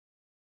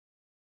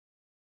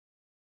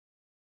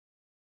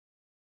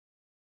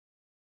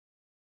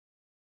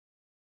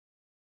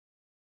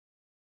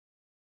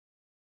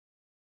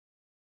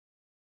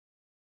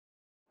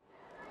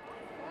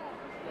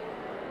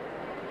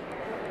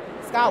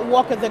Scott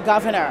Walker, the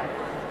governor,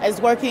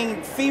 is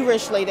working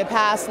feverishly to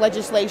pass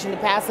legislation, to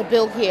pass a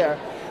bill here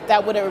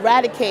that would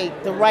eradicate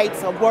the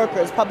rights of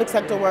workers, public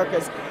sector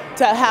workers,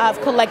 to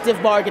have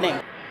collective bargaining.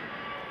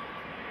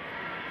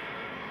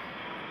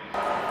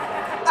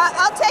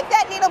 I'll take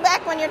that needle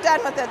back when you're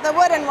done with it, the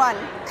wooden one.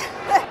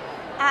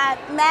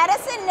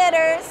 Madison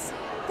knitters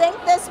think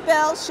this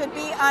bill should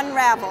be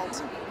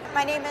unraveled.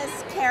 My name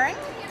is Karen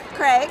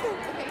Craig,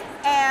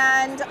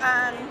 and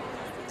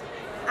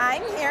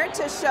I'm here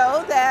to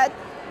show that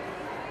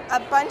a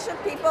bunch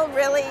of people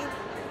really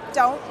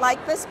don't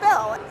like this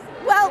bill.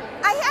 Well,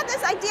 I had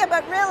this idea,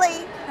 but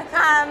really,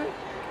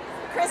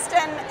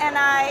 Kristen and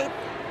I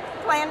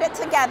planned it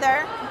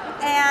together.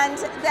 And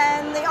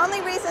then the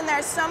only reason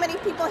there's so many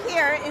people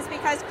here is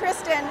because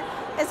Kristen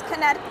is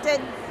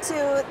connected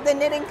to the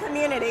knitting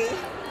community.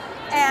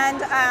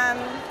 And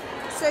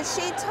so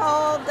she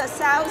told the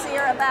Sow's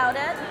Ear about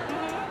it.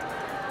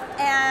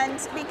 And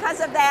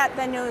because of that,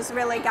 the news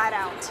really got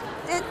out.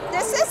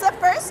 This is the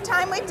first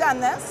time we've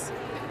done this.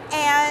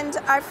 And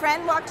our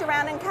friend walked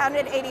around and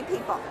counted 80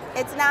 people.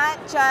 It's not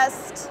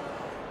just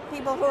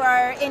people who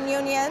are in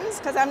unions,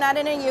 because I'm not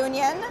in a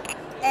union.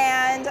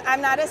 And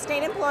I'm not a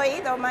state employee,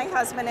 though my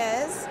husband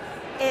is.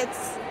 It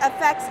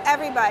affects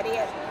everybody.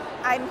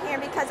 I'm here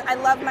because I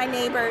love my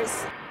neighbors.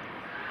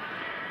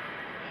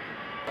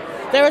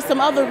 There are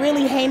some other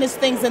really heinous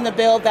things in the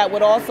bill that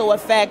would also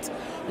affect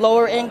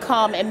lower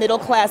income and middle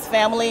class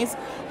families,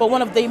 but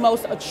one of the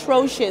most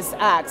atrocious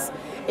acts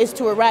is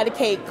to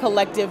eradicate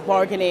collective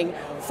bargaining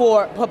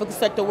for public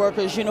sector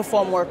workers,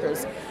 uniform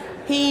workers.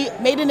 He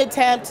made an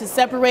attempt to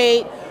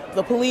separate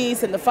the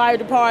police and the fire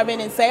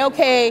department and say,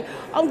 okay,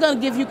 I'm going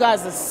to give you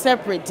guys a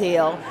separate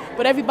deal,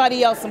 but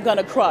everybody else I'm going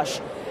to crush.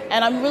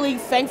 And I'm really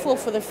thankful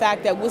for the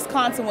fact that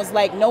Wisconsin was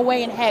like, no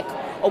way in heck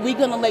are we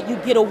going to let you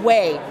get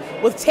away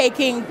with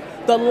taking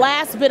the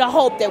last bit of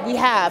hope that we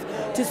have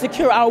to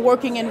secure our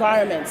working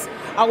environments,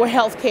 our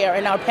health care,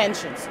 and our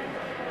pensions.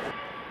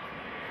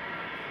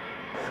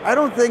 I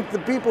don't think the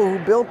people who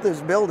built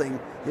this building,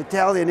 the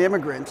Italian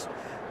immigrants,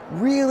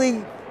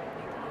 really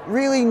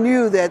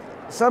knew that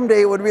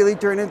someday it would really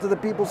turn into the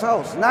people's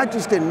house. Not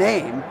just in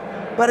name,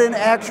 but in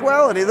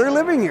actuality. They're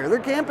living here, they're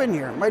camping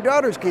here. My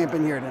daughter's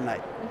camping here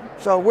tonight.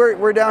 So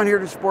we're down here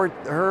to support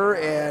her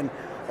and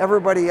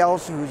everybody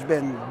else who's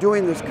been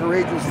doing this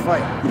courageous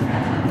fight.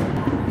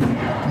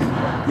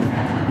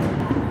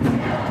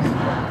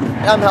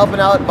 I'm helping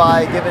out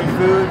by giving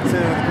food to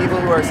the people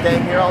who are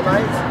staying here all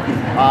night.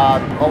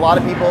 A lot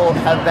of people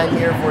have been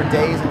here for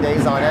days and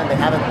days on end. They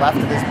haven't left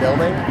this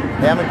building.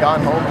 They haven't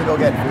gone home to go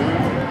get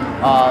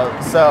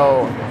food.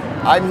 So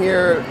I'm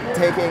here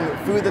taking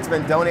food that's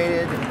been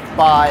donated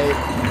by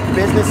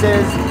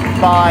businesses,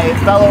 by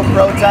fellow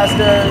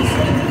protesters,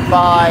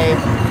 by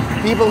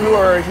people who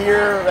are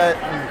here that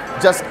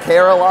just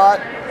care a lot.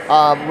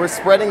 We're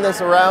spreading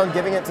this around,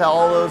 giving it to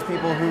all those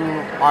people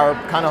who are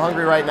kind of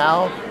hungry right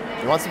now.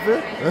 You want some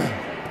food?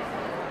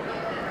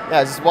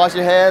 Yeah, just wash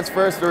your hands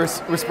first. We're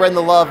spreading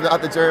the love, not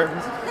the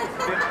germs.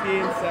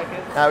 15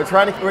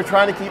 seconds. We're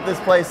trying to keep this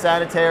place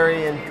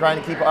sanitary and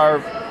trying to keep our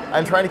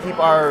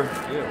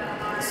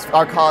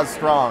cause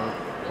strong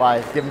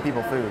by giving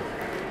people food.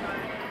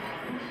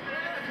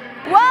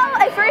 Well,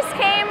 I first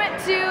came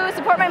to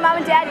support my mom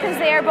and dad because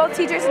they are both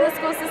teachers in the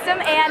school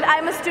system, and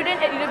I'm a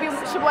student at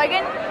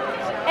UW-Sheboygan.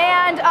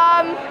 And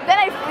then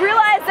I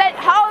realized that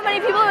how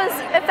many people it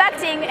was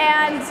affecting,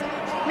 and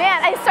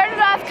man, I started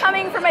off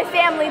coming for my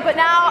family, but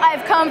now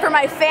I've come for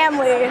my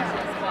family.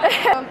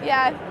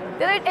 Yeah,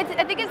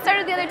 I think it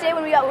started the other day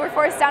when we were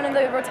forced down in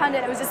the rotunda,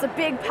 and it was just a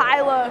big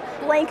pile of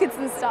blankets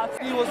and stuff.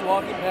 She was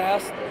walking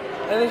past,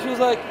 and then she was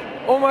like,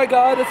 oh my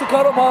God, it's a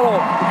cutout model.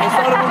 It's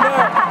not even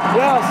there.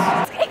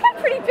 Yes. It got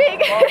pretty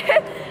big.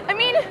 I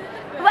mean,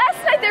 last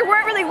night there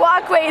weren't really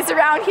walkways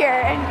around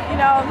here, and you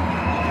know,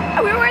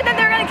 we were worried that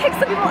they were going to kick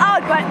some people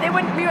out, but we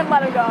wouldn't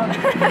let them go.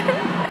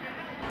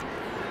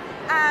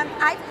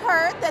 I've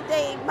heard that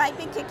they might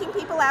be kicking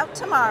people out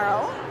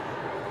tomorrow,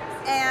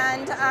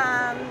 and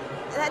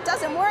that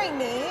doesn't worry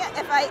me.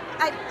 If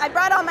I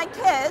brought all my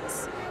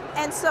kids,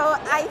 and so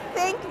I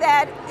think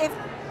that if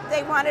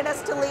they wanted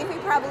us to leave, we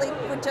probably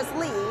would just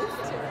leave.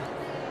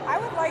 I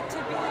would like to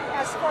be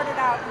escorted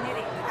out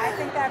knitting. I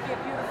think that'd be a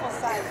beautiful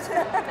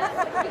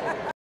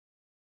sight.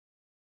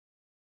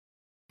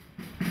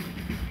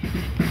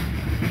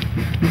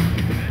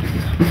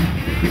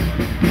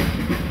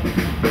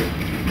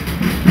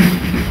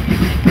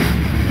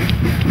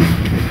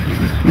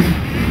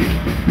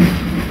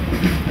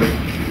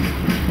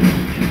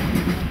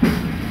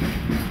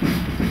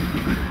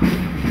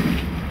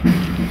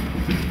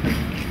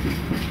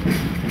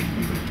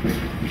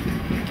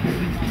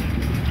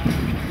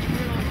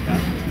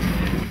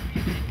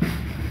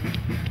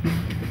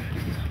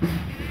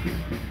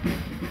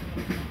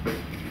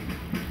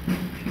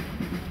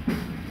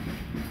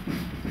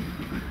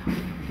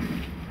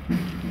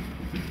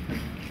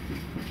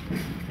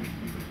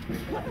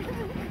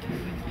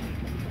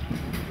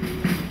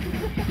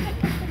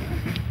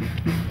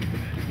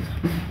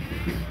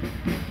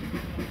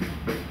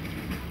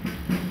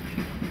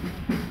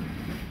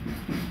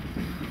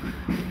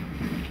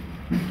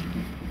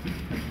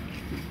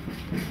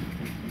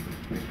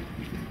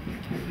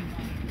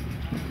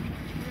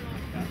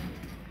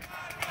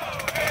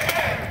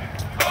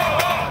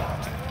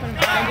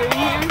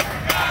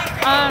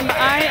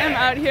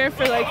 here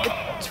for like the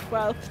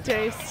 12th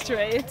day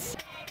straight.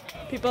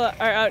 People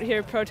are out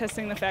here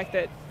protesting the fact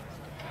that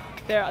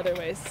there are other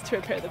ways to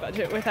repair the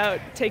budget without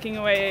taking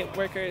away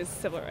workers'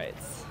 civil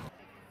rights.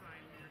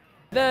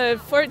 The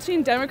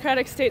 14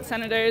 Democratic state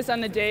senators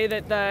on the day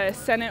that the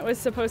Senate was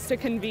supposed to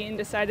convene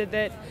decided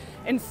that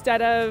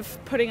instead of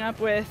putting up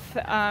with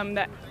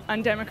the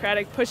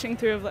undemocratic pushing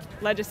through of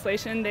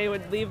legislation, they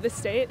would leave the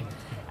state.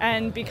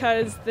 And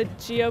because the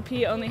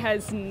GOP only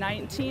has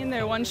 19,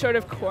 they're one short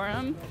of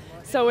quorum.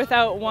 So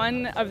without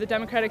one of the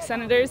Democratic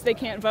senators, they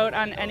can't vote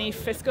on any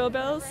fiscal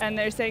bills. And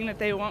they're saying that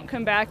they won't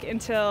come back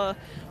until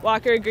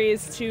Walker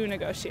agrees to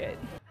negotiate.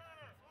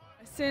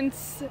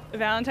 Since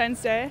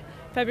Valentine's Day,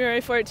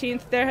 February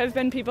 14th, there have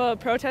been people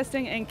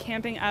protesting and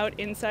camping out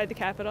inside the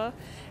Capitol.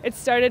 It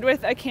started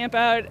with a camp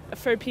out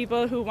for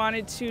people who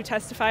wanted to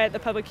testify at the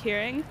public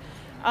hearing,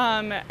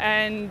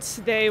 and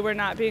they were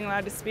not being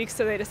allowed to speak,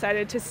 so they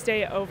decided to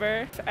stay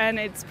over. And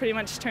it's pretty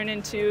much turned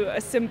into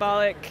a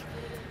symbolic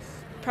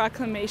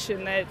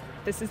proclamation that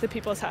this is the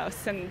people's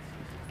house and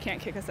can't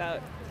kick us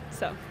out.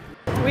 So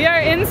we are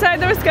inside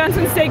the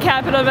Wisconsin State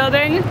Capitol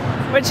building,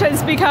 which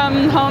has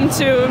become home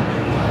to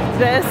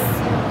this.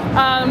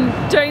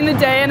 During the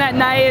day and at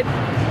night,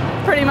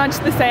 pretty much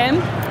the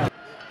same.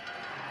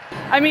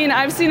 I mean,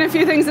 I've seen a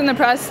few things in the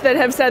press that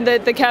have said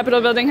that the Capitol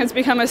building has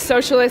become a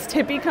socialist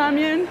hippie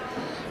commune,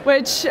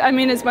 which, I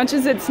mean, as much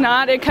as it's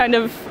not, it kind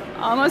of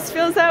almost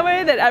feels that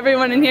way, that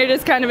everyone in here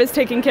just kind of is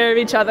taking care of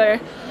each other.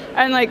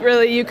 And like,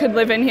 really, you could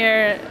live in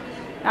here,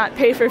 not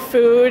pay for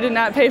food and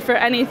not pay for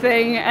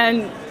anything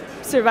and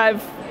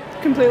survive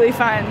completely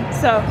fine.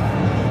 So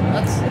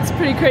it's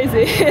pretty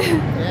crazy.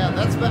 Yeah,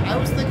 I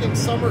was thinking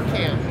summer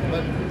camp,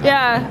 but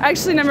yeah, I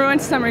actually never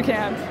went to summer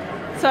camp,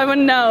 so I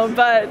wouldn't know,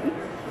 but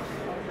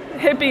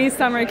hippie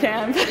summer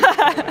camp.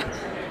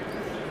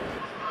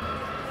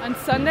 On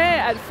Sunday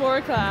at 4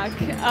 o'clock,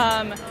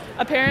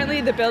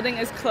 apparently the building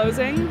is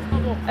closing.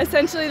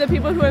 Essentially, the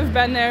people who have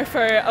been there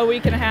for a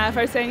week and a half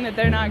are saying that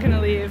they're not going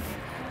to leave,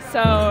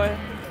 so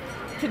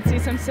could see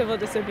some civil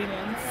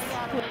disobedience.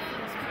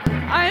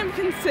 I am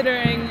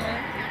considering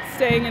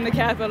staying in the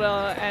Capitol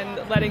and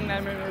letting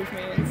them remove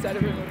me instead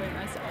of removing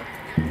myself.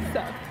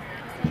 So,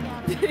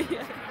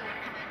 yeah.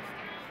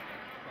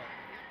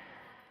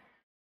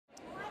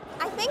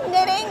 I think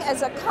knitting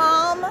is a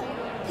calm,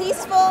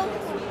 peaceful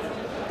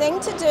thing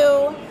to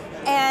do,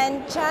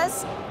 and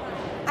just,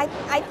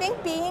 I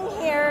think being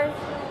here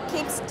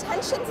keeps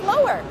tensions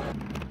lower.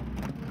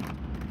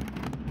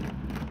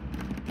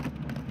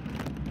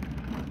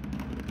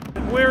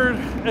 We're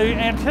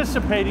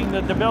anticipating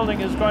that the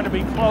building is going to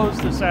be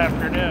closed this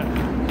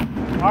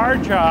afternoon. Our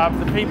job,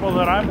 the people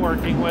that I'm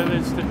working with,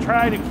 is to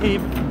try to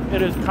keep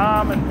it as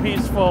calm and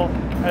peaceful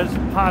as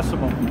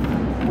possible.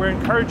 We're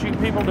encouraging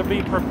people to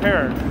be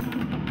prepared.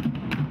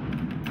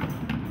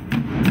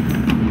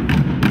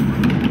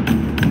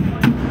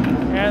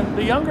 And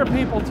the younger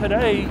people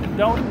today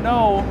don't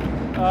know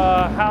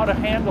how to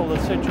handle the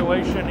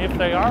situation if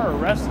they are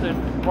arrested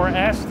or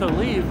asked to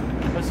leave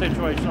a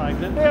situation like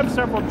that. They have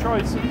several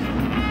choices.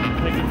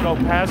 They can go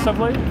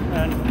passively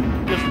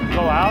and just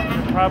go out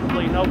and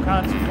probably no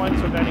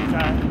consequence of any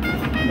kind.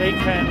 They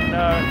can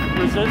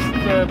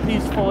resist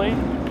peacefully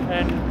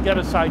and get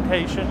a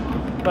citation,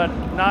 but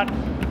not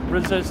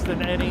resist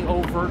in any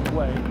overt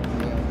way.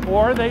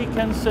 Or they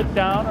can sit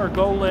down or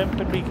go limp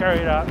and be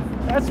carried out.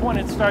 That's when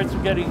it starts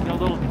getting a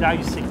little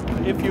dicey.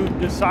 If you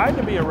decide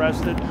to be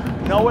arrested,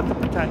 know what the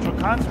potential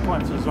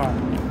consequences are.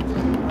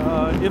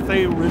 If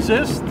they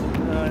resist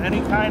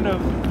any kind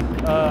of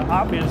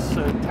obvious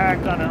attack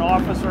on an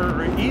officer,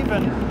 or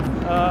even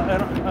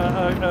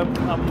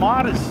a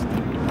modest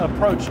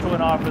approach to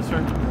an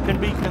officer can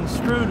be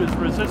construed as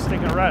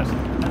resisting arrest.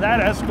 And that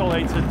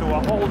escalates it to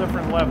a whole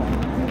different level.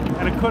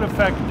 And it could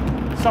affect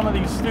some of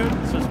these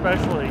students,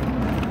 especially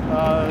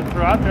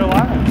throughout their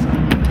lives.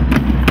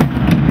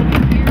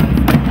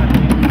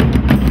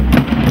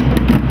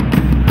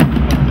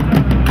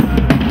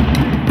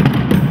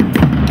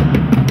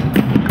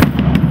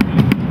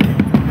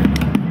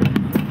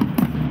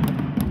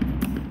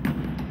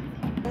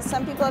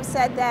 Some people have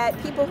said that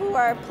people who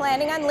are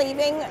planning on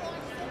leaving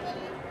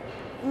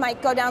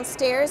might go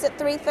downstairs at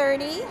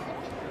 3:30,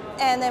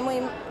 and then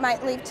we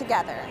might leave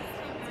together.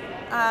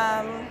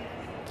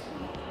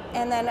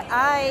 And then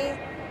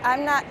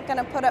I'm not going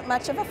to put up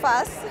much of a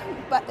fuss,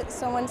 but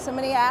so when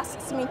somebody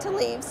asks me to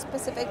leave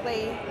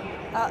specifically,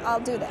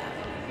 I'll do that.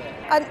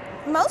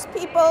 Most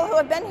people who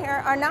have been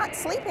here are not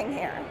sleeping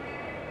here.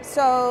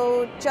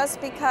 So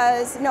just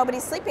because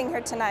nobody's sleeping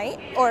here tonight,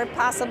 or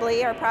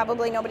possibly or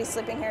probably nobody's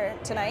sleeping here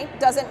tonight,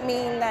 doesn't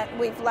mean that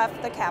we've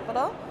left the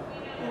Capitol.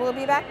 We'll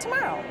be back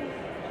tomorrow.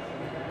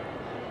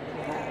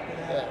 Okay.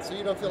 Yeah, so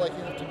you don't feel like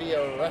you have to be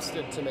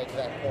arrested to make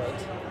that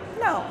point?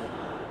 No.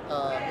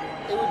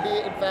 It would be,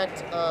 in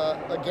fact,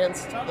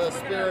 against the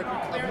spirit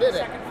of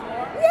knitting.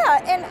 Yeah,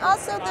 and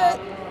also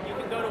You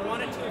can go to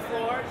 1 or 2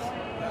 floors.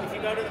 If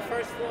you go to the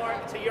first floor,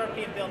 it's a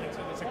European building,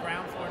 so there's a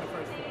ground floor and a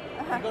first floor.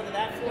 You go to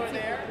that floor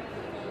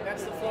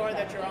that's the floor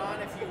that you're on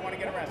if you want to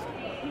get arrested.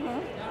 If you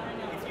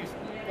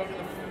go to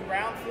the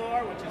ground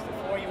floor, which is the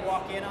floor you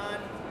walk in on.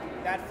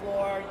 That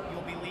floor,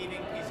 you'll be leaving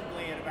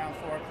peaceably at around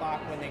 4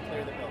 o'clock when they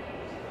clear the building.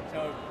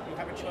 So you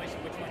have a choice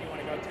of which one you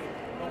want to go to,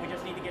 but we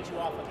just need to get you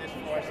off of this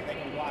floor so they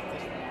can block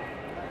this one off.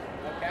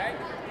 Okay?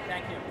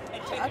 Thank you.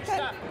 And take your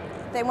stuff.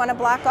 They want to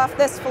block off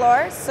this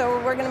floor,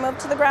 so we're going to move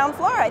to the ground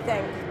floor, I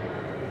think.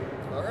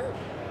 All right.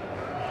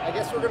 I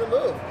guess we're going to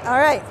move. All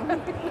right.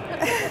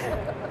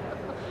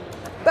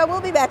 But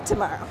we'll be back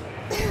tomorrow.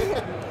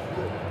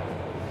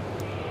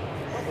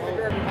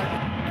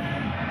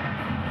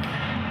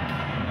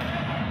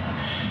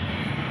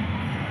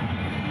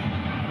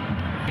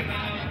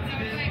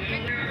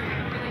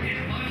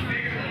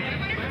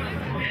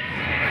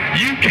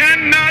 You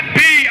cannot